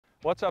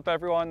What's up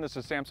everyone, this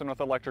is Samson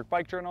with Electric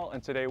Bike Journal,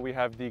 and today we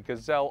have the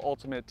Gazelle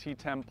Ultimate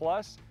T10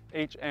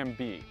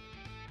 HMB.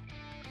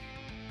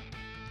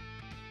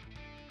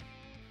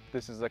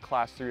 This is a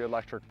Class 3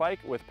 electric bike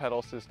with pedal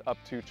assist up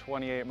to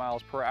 28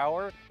 miles per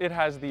hour. It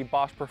has the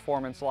Bosch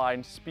Performance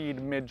Line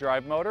Speed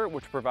mid-drive motor,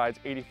 which provides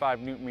 85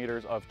 Newton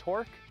meters of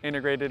torque.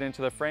 Integrated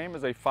into the frame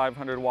is a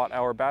 500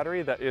 watt-hour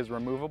battery that is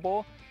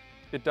removable.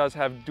 It does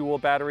have dual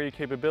battery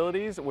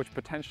capabilities, which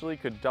potentially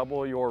could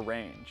double your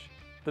range.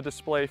 The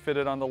display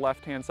fitted on the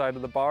left-hand side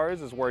of the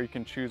bars is where you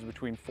can choose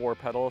between 4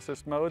 pedal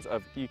assist modes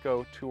of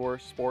Eco, Tour,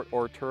 Sport,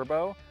 or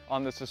Turbo.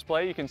 On this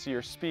display, you can see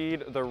your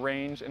speed, the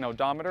range, an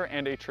odometer,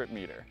 and a trip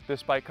meter.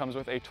 This bike comes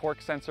with a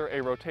torque sensor,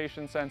 a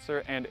rotation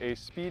sensor, and a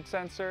speed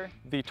sensor.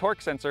 The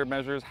torque sensor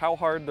measures how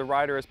hard the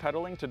rider is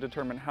pedaling to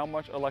determine how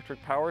much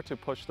electric power to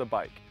push the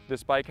bike.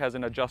 This bike has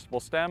an adjustable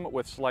stem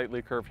with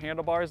slightly curved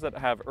handlebars that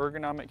have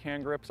ergonomic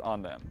hand grips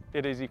on them.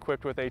 It is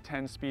equipped with a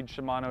 10-speed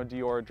Shimano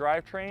Diore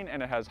drivetrain,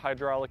 and it has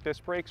hydraulic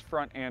disc brakes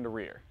front and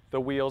rear. The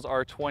wheels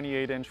are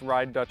 28-inch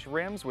Ryde Dutch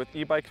rims with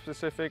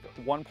ebike-specific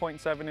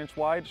 1.7-inch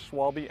wide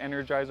Schwalbe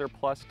Energizer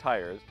Plus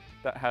tires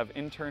that have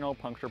internal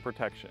puncture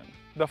protection.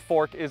 The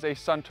fork is a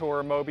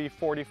Suntour Mobie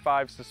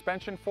 45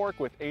 suspension fork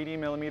with 80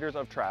 millimeters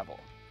of travel.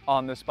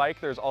 On this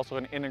bike, there's also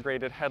an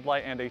integrated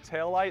headlight and a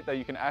tail light that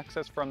you can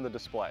access from the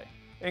display.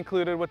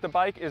 Included with the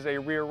bike is a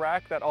rear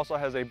rack that also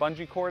has a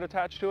bungee cord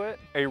attached to it.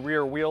 A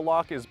rear wheel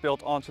lock is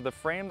built onto the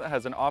frame that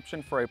has an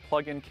option for a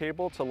plug-in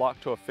cable to lock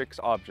to a fixed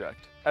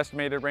object.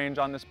 Estimated range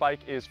on this bike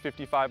is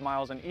 55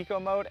 miles in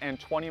eco mode and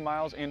 20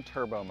 miles in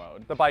turbo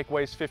mode. The bike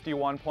weighs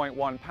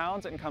 51.1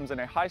 pounds and comes in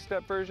a high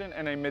step version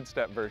and a mid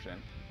step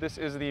version. This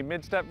is the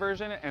mid step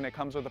version and it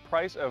comes with a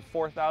price of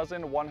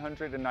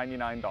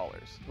 $4,199.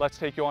 Let's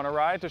take you on a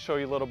ride to show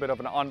you a little bit of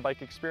an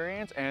on-bike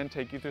experience and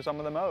take you through some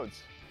of the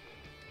modes.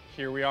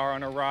 Here we are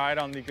on a ride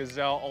on the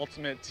Gazelle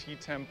Ultimate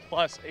T10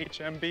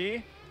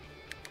 HMB.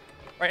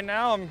 Right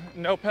now I'm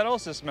no pedal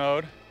assist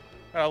mode,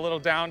 got a little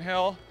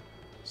downhill,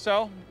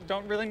 so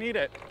don't really need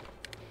it.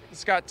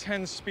 It's got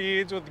 10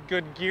 speeds with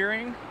good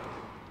gearing,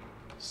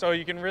 so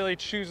you can really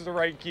choose the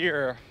right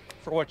gear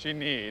for what you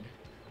need.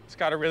 It's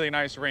got a really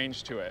nice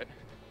range to it.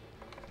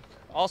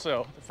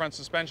 Also, the front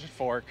suspension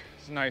fork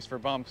is nice for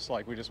bumps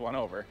like we just went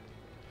over.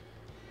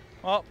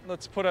 Well,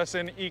 let's put us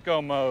in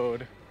eco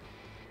mode.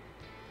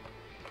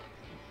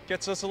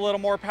 Gets us a little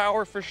more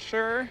power for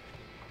sure.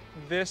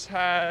 This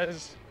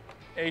has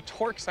a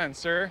torque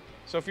sensor,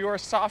 so if you are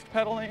soft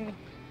pedaling,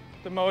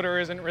 the motor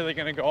isn't really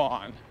going to go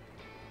on.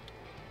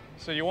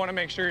 So you want to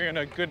make sure you're in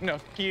a good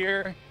enough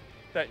gear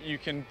that you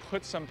can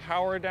put some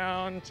power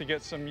down to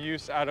get some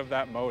use out of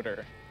that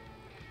motor.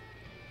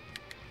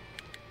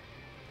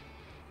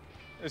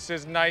 This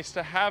is nice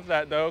to have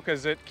that though,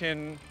 because it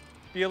can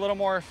be a little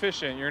more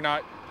efficient. You're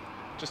not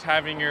just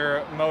having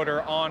your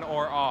motor on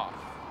or off.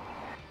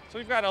 So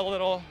we've got a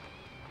little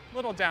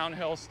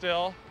downhill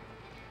still.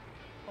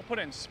 I'll put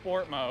it in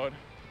sport mode.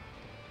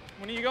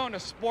 When you go into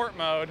sport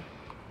mode,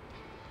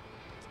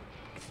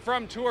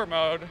 from tour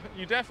mode,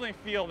 you definitely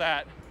feel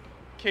that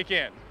kick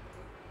in.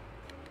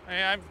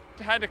 And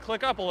I've had to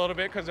click up a little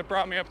bit because it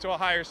brought me up to a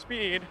higher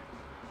speed.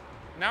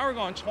 Now we're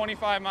going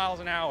 25 miles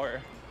an hour.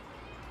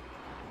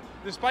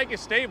 This bike is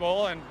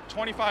stable and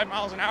 25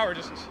 miles an hour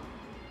just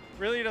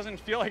really doesn't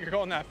feel like you're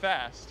going that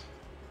fast.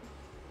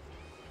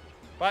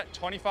 But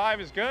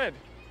 25 is good.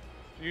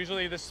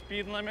 Usually the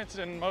speed limits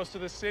in most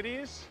of the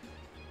cities.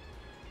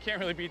 Can't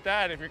really beat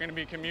that if you're going to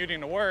be commuting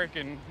to work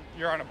and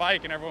you're on a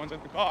bike and everyone's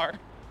in the car.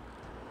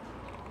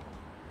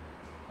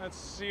 Let's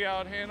see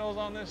how it handles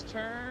on this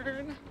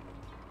turn.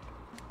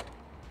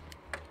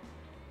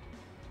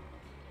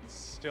 It's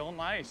still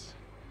nice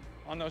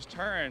on those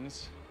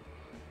turns.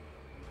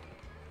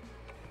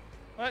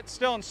 But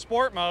still in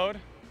sport mode.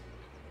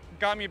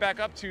 Got me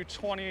back up to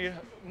 20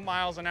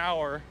 miles an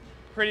hour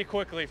pretty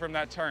quickly from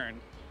that turn.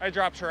 I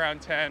dropped to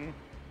around 10,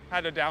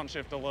 had to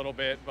downshift a little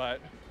bit, but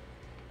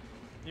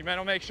you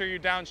better make sure you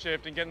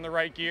downshift and get in the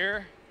right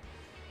gear.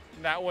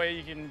 That way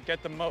you can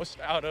get the most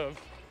out of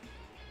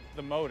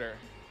the motor.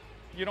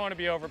 You don't want to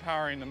be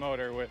overpowering the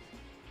motor with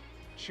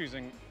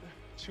choosing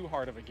too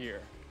hard of a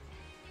gear.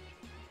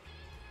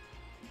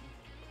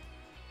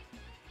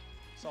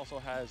 This also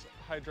has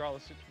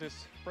hydraulic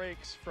disc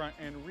brakes, front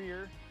and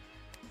rear.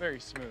 Very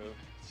smooth,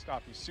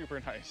 stop you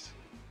super nice.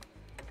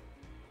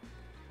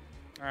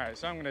 All right,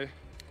 so I'm gonna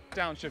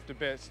downshift a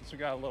bit since we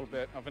got a little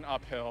bit of an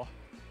uphill.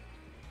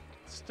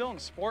 It's still in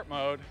sport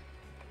mode,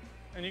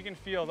 and you can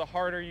feel the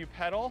harder you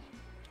pedal,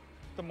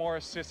 the more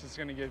assist it's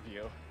gonna give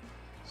you.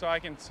 So I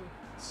can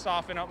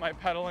soften up my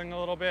pedaling a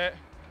little bit.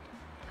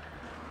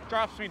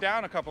 Drops me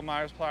down a couple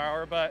miles per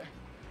hour, but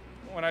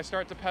when I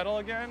start to pedal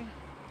again,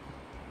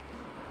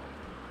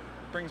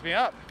 it brings me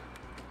up.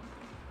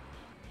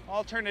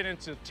 I'll turn it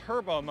into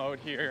turbo mode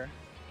here,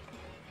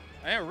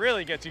 and it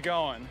really gets you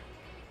going.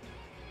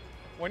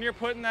 When you're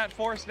putting that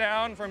force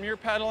down from your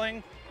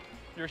pedaling,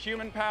 your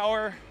human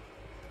power,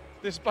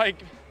 this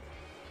bike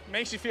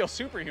makes you feel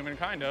superhuman,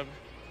 kind of.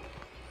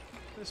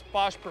 This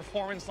Bosch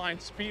Performance Line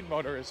Speed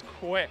motor is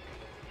quick.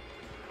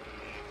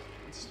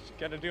 It's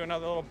Got to do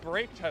another little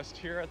brake test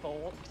here at the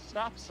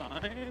stop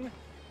sign.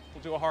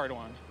 We'll do a hard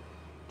one.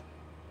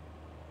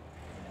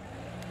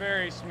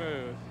 Very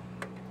smooth.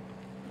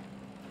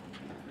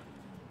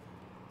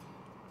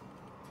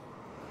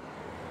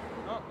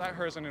 Oh, that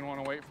person didn't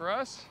want to wait for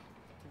us,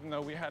 even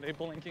though we had a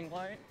blinking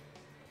light.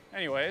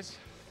 Anyways,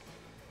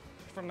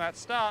 from that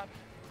stop,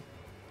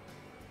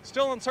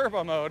 still in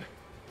turbo mode,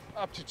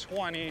 up to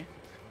 20,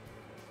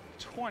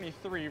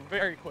 23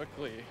 very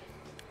quickly.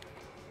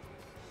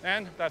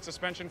 And that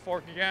suspension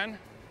fork again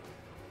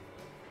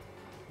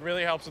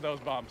really helps with those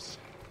bumps.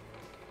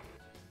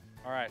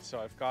 All right,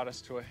 so I've got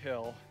us to a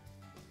hill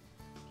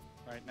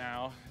right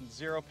now,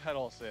 0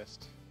 pedal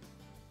assist.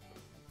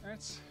 And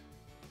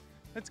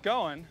it's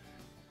going.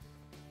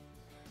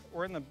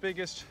 We're in the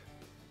biggest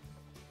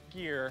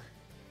gear,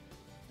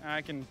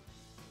 and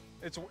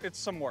it's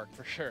some work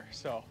for sure.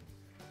 So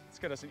let's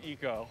get us an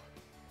eco,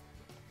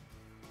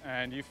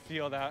 and you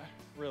feel that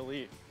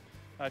relief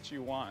that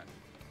you want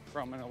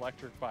from an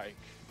electric bike.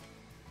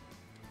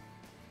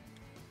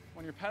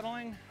 When you're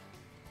pedaling,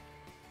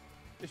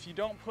 if you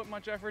don't put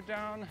much effort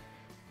down,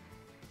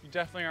 you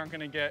definitely aren't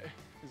gonna get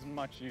as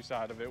much use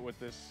out of it with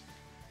this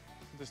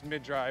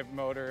mid-drive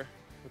motor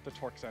with the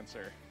torque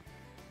sensor.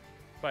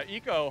 But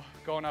eco,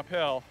 going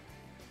uphill,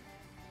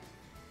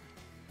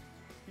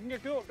 you can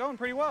get going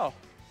pretty well.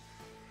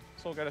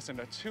 So we'll get us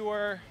into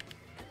tour.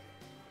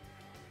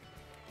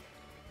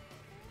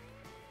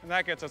 And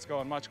that gets us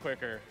going much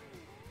quicker.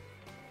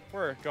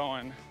 We're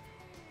going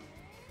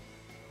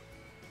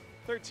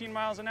 13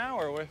 miles an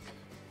hour with,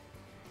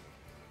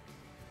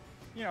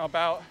 you know,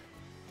 about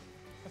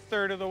a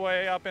third of the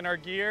way up in our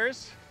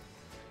gears.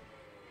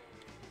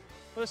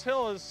 This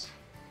hill is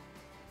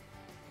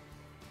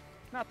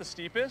not the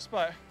steepest,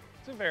 but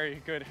it's a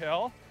very good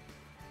hill.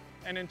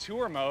 And in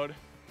tour mode,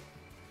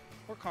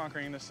 we're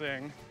conquering this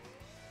thing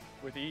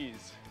with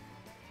ease.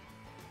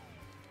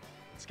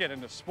 Let's get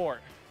into sport.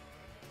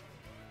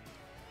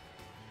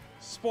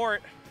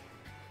 Sport,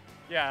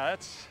 yeah,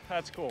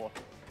 that's cool.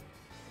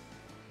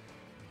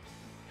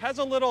 Has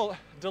a little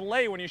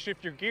delay when you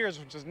shift your gears,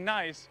 which is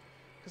nice,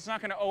 because it's not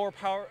gonna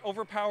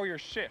overpower your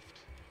shift.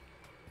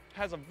 It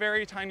has a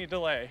very tiny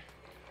delay.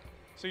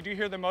 So you do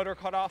hear the motor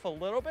cut off a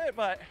little bit,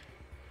 but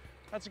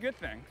that's a good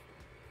thing.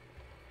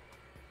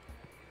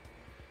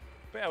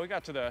 But yeah, we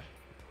got to the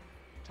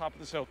top of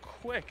this hill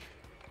quick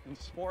in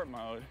sport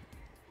mode.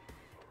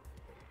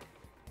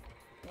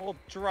 We'll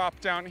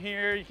drop down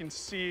here. You can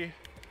see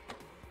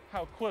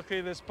how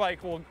quickly this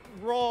bike will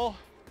roll.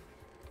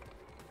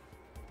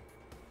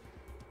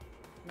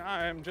 Now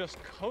I'm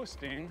just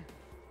coasting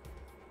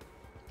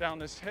down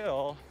this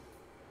hill.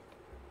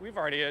 We've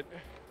already hit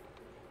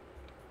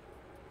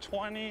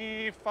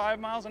 25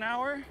 miles an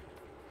hour,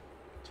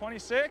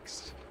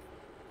 26,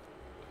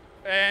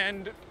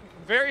 and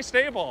very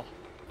stable.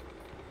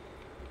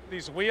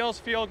 These wheels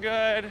feel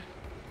good.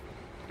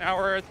 Now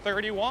we're at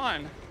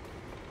 31.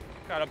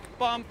 Got a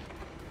bump,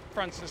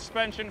 front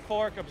suspension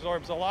fork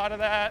absorbs a lot of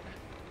that,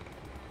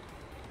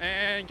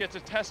 and get to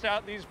test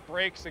out these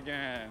brakes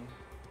again.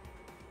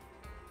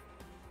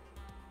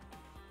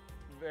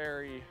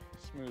 Very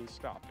smooth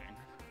stopping.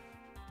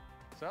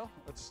 So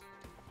let's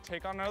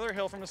take on another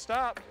hill from a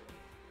stop.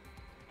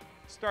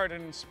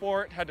 Started in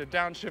sport, had to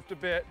downshift a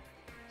bit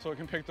so we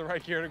can pick the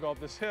right gear to go up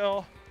this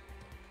hill.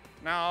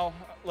 Now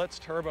let's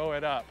turbo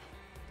it up.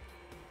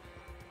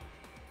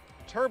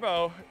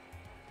 Turbo,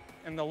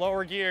 in the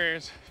lower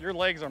gears, your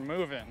legs are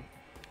moving.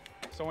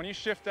 So when you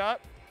shift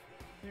up,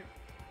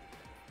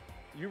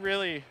 you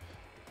really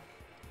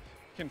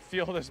can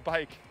feel this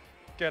bike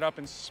get up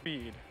in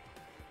speed.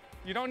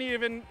 You don't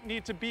even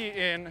need to be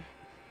in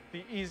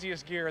the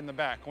easiest gear in the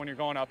back when you're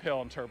going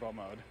uphill in turbo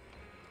mode.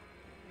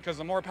 Because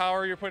the more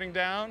power you're putting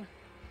down,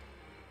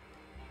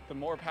 the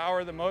more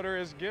power the motor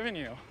is giving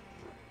you.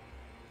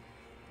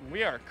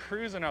 We are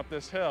cruising up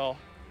this hill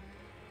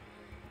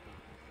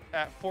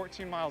at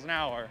 14 miles an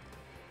hour,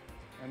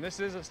 and this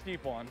is a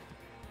steep one.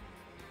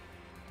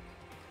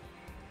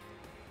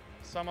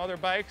 Some other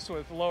bikes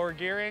with lower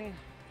gearing,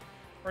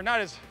 or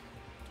not as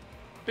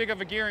big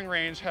of a gearing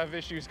range, have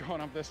issues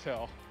going up this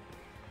hill.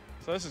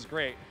 So this is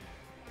great.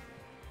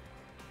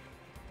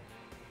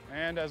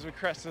 And as we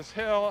crest this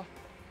hill,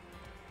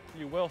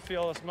 you will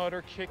feel this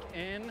motor kick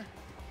in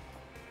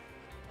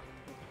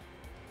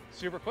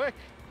super quick.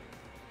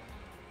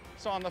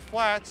 So on the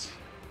flats,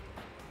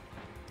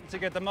 to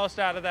get the most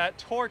out of that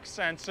torque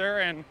sensor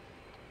and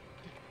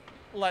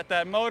let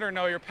that motor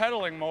know you're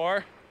pedaling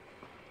more,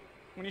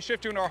 when you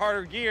shift into a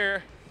harder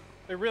gear,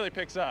 it really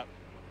picks up.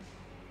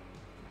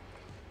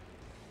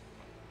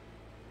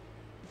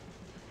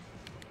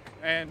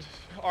 And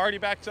already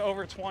back to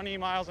over 20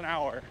 miles an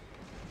hour.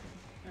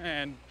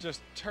 And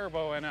just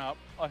turboing up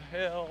a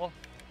hill.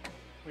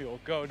 We will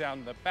go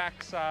down the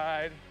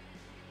backside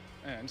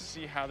and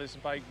see how this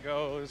bike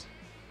goes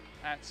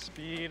at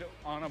speed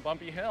on a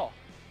bumpy hill.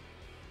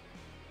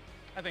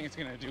 I think it's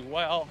gonna do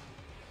well.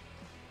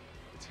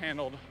 It's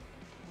handled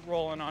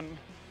rolling on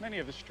many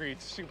of the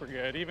streets super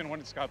good, even when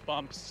it's got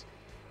bumps,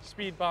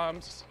 speed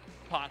bumps,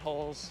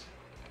 potholes.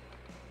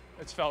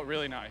 it's felt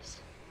really nice.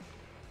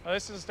 Now,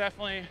 this is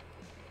definitely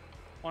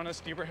one of the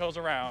steeper hills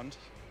around,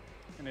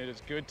 and it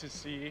is good to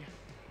see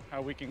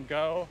how we can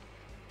go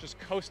just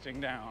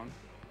coasting down.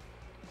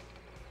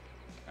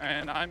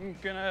 And I'm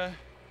gonna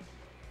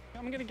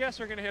guess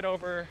we're gonna hit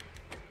over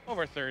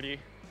 30.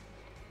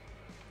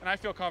 And I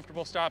feel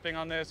comfortable stopping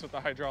on this with the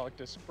hydraulic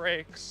disc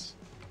brakes.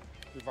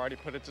 We've already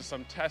put it to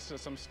some tests at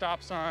some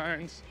stop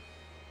signs.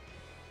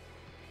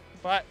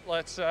 But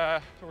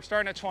we're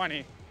starting at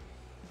 20.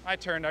 I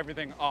turned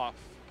everything off.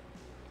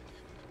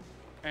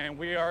 And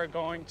we are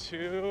going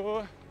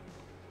to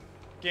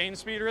gain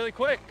speed really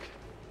quick.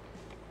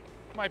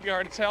 Might be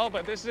hard to tell,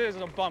 but this is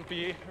a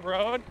bumpy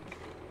road.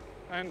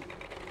 And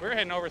we're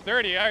hitting over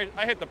 30.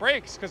 I hit the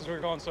brakes because we were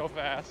going so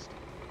fast.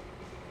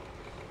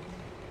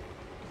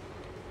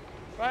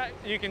 But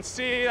you can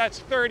see that's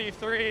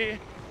 33.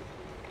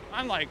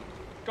 I'm like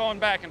going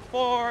back and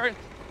forth.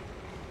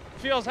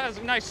 Has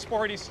a nice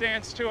sporty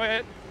stance to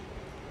it.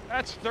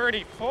 That's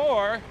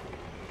 34,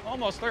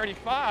 almost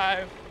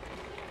 35.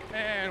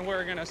 And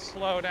we're gonna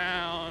slow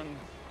down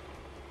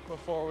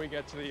before we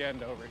get to the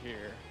end over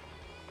here.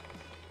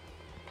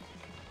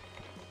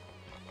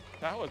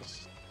 That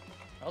was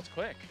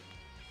quick.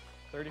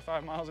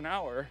 35 miles an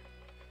hour.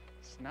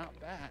 It's not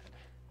bad.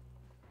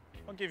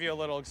 I'll give you a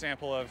little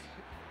example of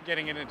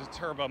getting it into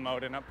turbo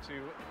mode and up to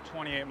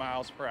 28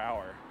 miles per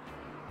hour.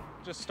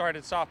 Just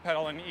started soft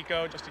pedaling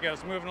eco just to get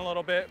us moving a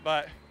little bit,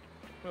 but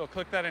we'll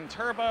click that in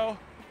turbo.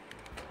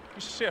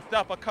 We shift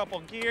up a couple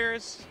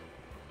gears,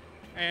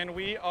 and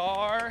we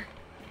are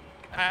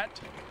at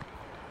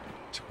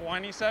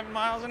 27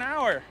 miles an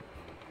hour,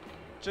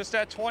 just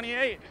at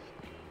 28.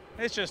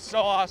 It's just so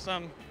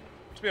awesome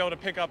to be able to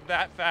pick up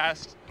that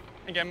fast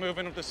and get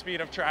moving with the speed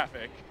of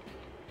traffic.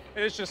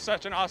 It is just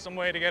such an awesome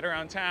way to get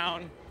around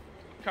town,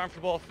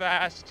 comfortable,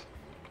 fast,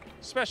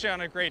 especially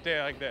on a great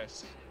day like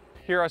this.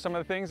 Here are some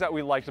of the things that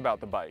we liked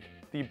about the bike.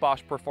 The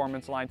Bosch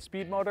Performance Line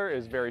Speed motor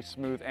is very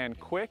smooth and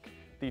quick.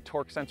 The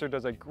torque sensor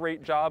does a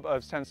great job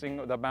of sensing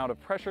the amount of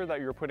pressure that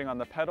you're putting on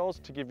the pedals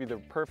to give you the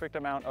perfect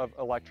amount of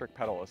electric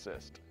pedal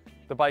assist.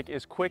 The bike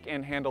is quick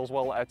and handles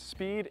well at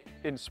speed.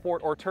 In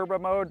sport or turbo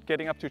mode,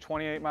 getting up to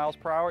 28 miles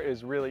per hour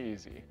is really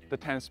easy. The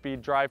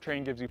 10-speed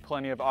drivetrain gives you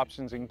plenty of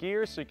options in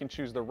gears, so you can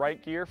choose the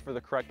right gear for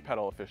the correct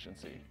pedal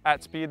efficiency.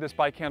 At speed, this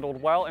bike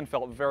handled well and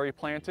felt very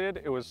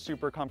planted. It was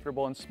super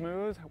comfortable and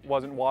smooth,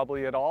 wasn't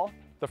wobbly at all.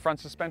 The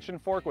front suspension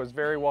fork was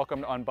very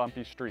welcomed on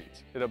bumpy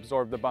streets. It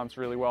absorbed the bumps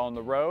really well on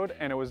the road,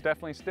 and it was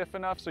definitely stiff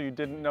enough so you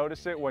didn't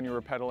notice it when you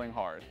were pedaling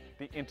hard.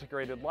 The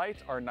integrated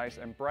lights are nice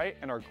and bright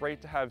and are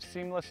great to have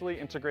seamlessly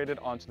integrated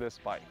onto this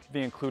bike. The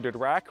included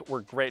rack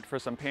were great for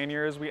some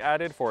panniers we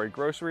added for a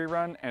grocery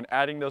run, and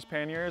adding those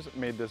panniers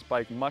made this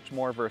bike much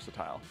more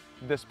versatile.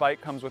 This bike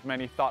comes with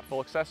many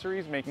thoughtful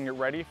accessories, making it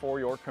ready for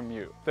your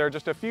commute. There are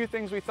just a few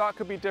things we thought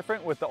could be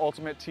different with the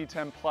Ultimate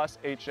T10 Plus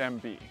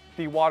HMB.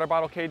 The water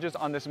bottle cages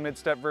on this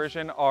mid-step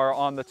version are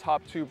on the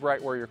top tube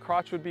right where your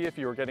crotch would be if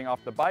you were getting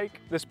off the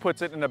bike. This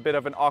puts it in a bit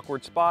of an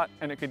awkward spot,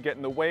 and it could get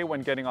in the way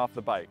when getting off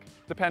the bike.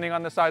 Depending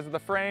on the size of the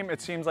frame,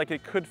 it seems like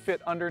it could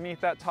fit underneath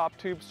that top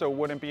tube, so it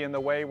wouldn't be in the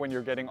way when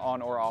you're getting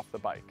on or off the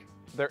bike.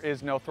 There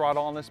is no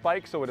throttle on this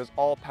bike, so it is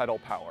all pedal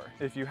power.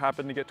 If you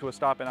happen to get to a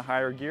stop in a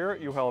higher gear,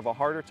 you will have a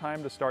harder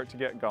time to start to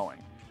get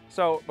going.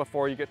 So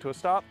before you get to a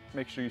stop,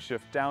 make sure you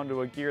shift down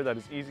to a gear that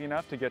is easy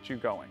enough to get you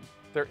going.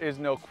 There is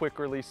no quick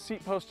release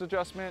seat post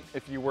adjustment.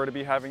 If you were to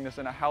be having this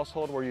in a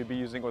household where you'd be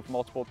using it with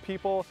multiple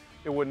people,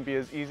 it wouldn't be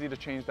as easy to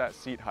change that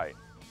seat height.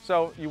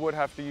 So you would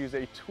have to use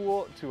a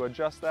tool to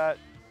adjust that.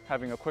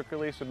 Having a quick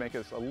release would make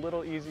this a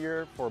little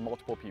easier for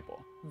multiple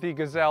people. The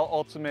Gazelle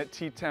Ultimate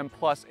T10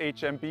 Plus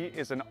HMB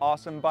is an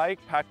awesome bike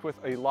packed with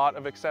a lot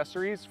of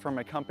accessories from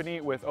a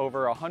company with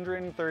over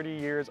 130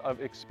 years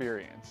of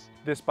experience.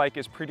 This bike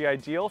is pretty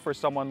ideal for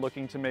someone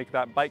looking to make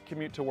that bike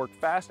commute to work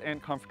fast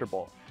and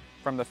comfortable.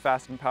 From the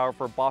fast and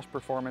powerful Bosch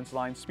Performance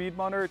Line Speed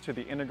motor to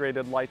the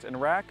integrated lights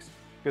and racks,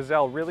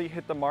 Gazelle really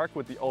hit the mark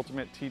with the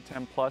Ultimate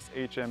T10 Plus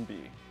HMB.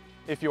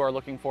 If you are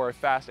looking for a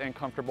fast and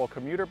comfortable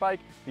commuter bike,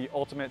 the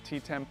Ultimate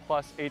T10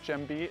 Plus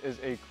HMB is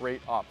a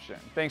great option.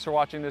 Thanks for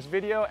watching this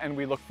video, and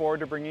we look forward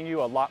to bringing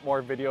you a lot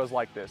more videos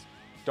like this.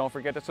 Don't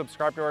forget to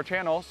subscribe to our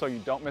channel so you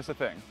don't miss a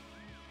thing.